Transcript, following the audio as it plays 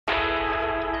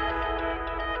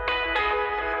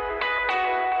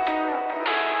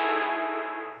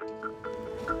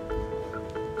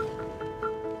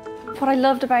What I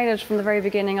loved about it from the very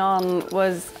beginning on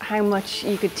was how much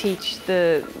you could teach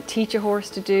a horse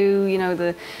to do, you know,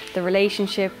 the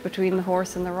relationship between the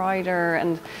horse and the rider,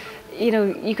 and you know,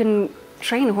 you can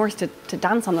train a horse to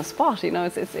dance on the spot, you know,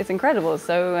 it's incredible.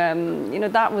 So you know,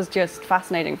 that was just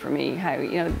fascinating for me, how,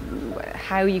 you know,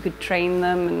 how you could train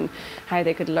them and how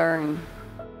they could learn.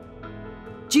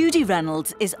 Judy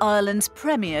Reynolds is Ireland's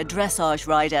premier dressage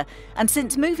rider, and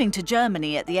since moving to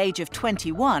Germany at the age of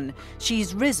 21,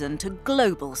 she's risen to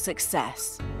global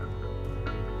success.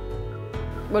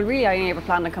 Well, really, I only ever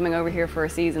planned on coming over here for a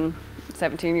season.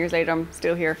 17 years later, I'm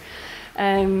still here.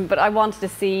 But I wanted to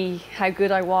see how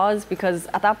good I was, because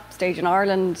at that stage in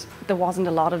Ireland, there wasn't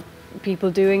a lot of people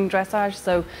doing dressage.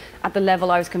 So at the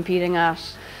level I was competing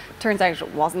at, turns out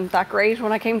it wasn't that great.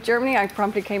 When I came to Germany, I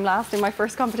promptly came last in my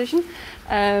first competition.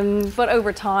 But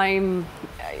over time,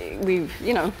 we've,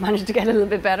 you know, managed to get a little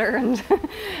bit better and,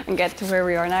 and get to where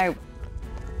we are now.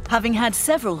 Having had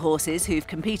several horses who've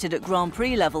competed at Grand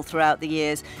Prix level throughout the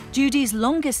years, Judy's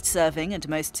longest serving and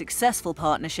most successful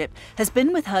partnership has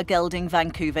been with her gelding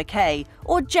Vancouver K,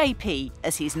 or JP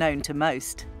as he's known to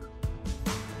most.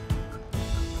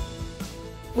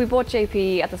 We bought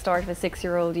JP at the start of a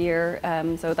 6-year-old year,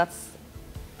 so that's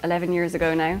 11 years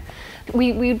ago now.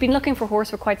 We'd been looking for a horse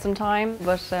for quite some time,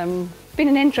 but been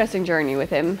an interesting journey with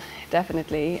him,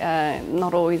 definitely.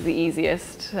 Not always the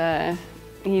easiest.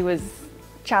 He was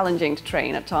challenging to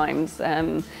train at times.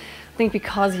 I think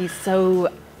because he's so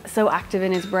active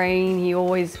in his brain, he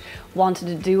always wanted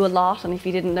to do a lot, and if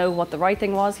he didn't know what the right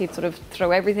thing was, he'd sort of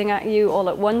throw everything at you all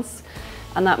at once,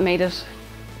 and that made it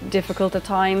difficult at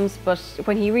times. But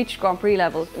when he reached Grand Prix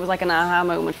level, it was like an aha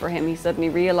moment for him. He suddenly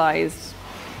realised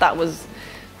that was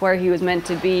where he was meant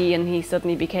to be, and he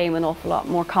suddenly became an awful lot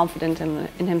more confident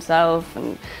in himself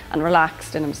and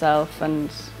relaxed in himself,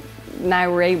 and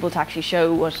now we're able to actually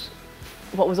show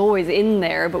what was always in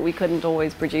there, but we couldn't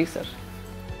always produce it.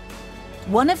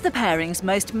 One of the pairing's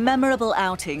most memorable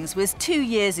outings was 2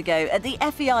 years ago at the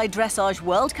FEI Dressage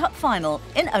World Cup final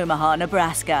in Omaha,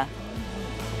 Nebraska.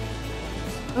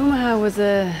 Omaha was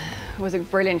a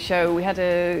brilliant show. We had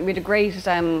a great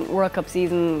World Cup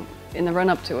season in the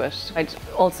run-up to it. I'd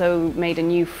also made a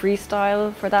new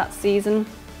freestyle for that season,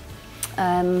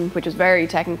 which was very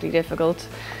technically difficult.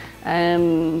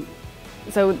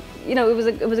 So, you know,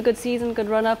 it was a good season, good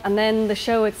run-up. And then the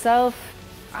show itself,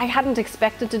 I hadn't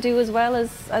expected to do as well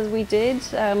as we did.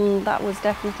 That was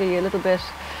definitely a little bit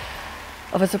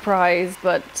of a surprise,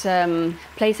 but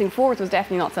placing fourth was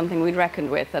definitely not something we'd reckoned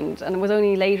with. And it was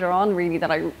only later on, really,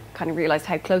 that I kind of realised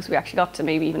how close we actually got to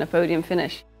maybe even a podium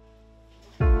finish.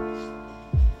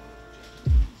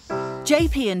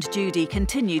 JP and Judy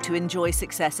continue to enjoy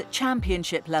success at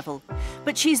championship level,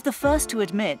 but she's the first to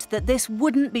admit that this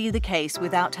wouldn't be the case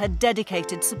without her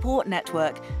dedicated support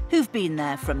network, who've been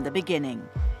there from the beginning.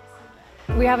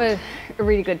 We have a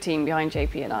really good team behind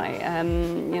JP and I.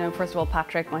 You know, first of all,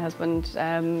 Patrick, my husband,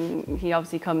 he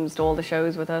obviously comes to all the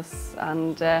shows with us,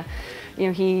 and you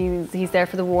know, he's there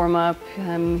for the warm-up.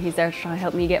 He's there to try and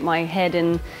help me get my head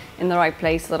in the right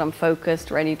place so that I'm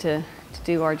focused, ready to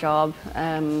do our job.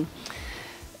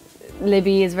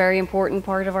 Libby is a very important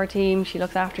part of our team. She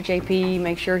looks after JP,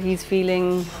 makes sure he's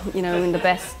feeling, you know, in the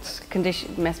best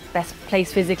condition, best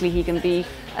place physically he can be.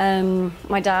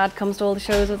 My dad comes to all the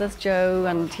shows with us, Joe,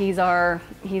 and he's our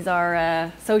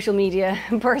social media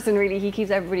person, really. He keeps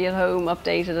everybody at home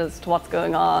updated as to what's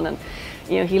going on, and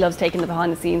you know, he loves taking the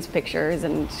behind-the-scenes pictures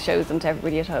and shows them to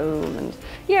everybody at home. And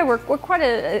yeah, we're quite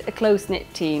a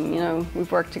close-knit team. You know,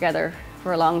 we've worked together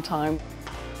for a long time.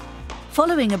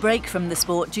 Following a break from the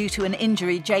sport due to an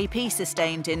injury JP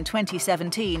sustained in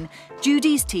 2017,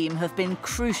 Judy's team have been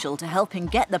crucial to helping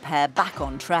get the pair back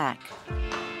on track.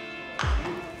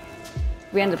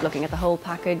 We ended up looking at the whole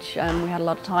package. We had a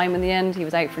lot of time in the end. He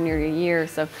was out for nearly a year,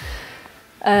 so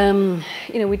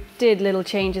you know, we did little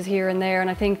changes here and there, and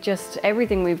I think just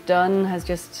everything we've done has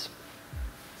just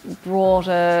brought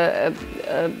a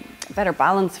better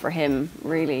balance for him,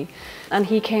 really. And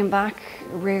he came back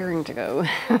raring to go,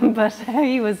 but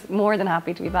he was more than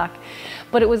happy to be back.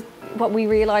 But it was what we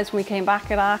realised when we came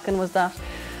back at Aachen was that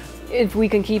if we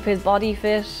can keep his body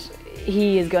fit,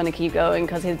 he is going to keep going,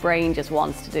 because his brain just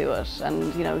wants to do it.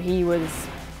 And you know, he was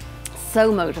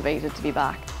so motivated to be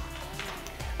back.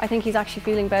 I think he's actually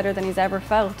feeling better than he's ever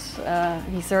felt.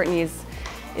 He certainly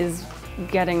is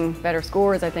getting better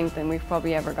scores, I think, than we've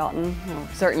probably ever gotten. You know,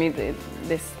 certainly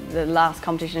the last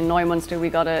competition in Neumünster, we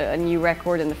got a new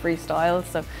record in the freestyle.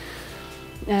 So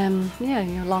yeah,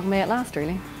 you know, long may it last,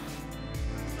 really.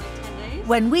 Like 10 days?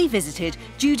 When we visited,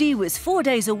 Judy was 4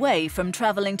 days away from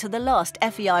travelling to the last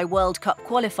FEI World Cup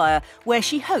qualifier, where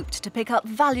she hoped to pick up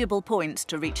valuable points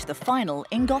to reach the final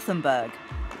in Gothenburg.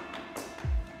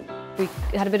 We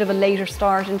had a bit of a later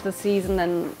start into the season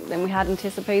than we had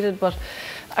anticipated, but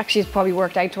actually it's probably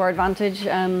worked out to our advantage.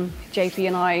 JP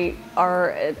and I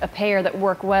are a pair that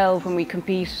work well when we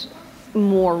compete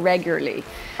more regularly.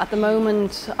 At the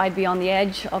moment, I'd be on the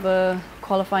edge of a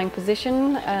qualifying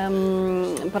position,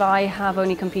 but I have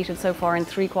only competed so far in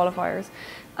 3 qualifiers,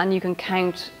 and you can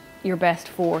count your best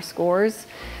 4 scores.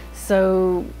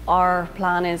 So our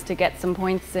plan is to get some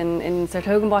points in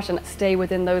Sertogenbosch and stay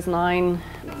within those 9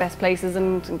 best places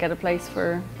and get a place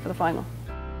for the final.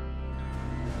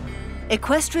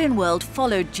 Equestrian World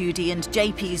followed Judy and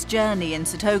JP's journey in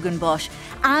Sertogenbosch,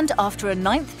 and after a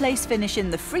 9th place finish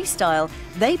in the freestyle,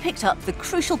 they picked up the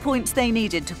crucial points they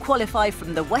needed to qualify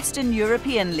from the Western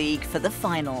European League for the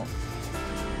final.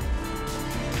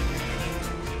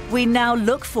 We now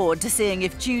look forward to seeing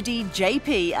if Judy,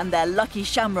 JP and their Lucky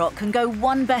Shamrock can go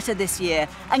one better this year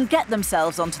and get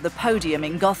themselves onto the podium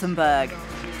in Gothenburg.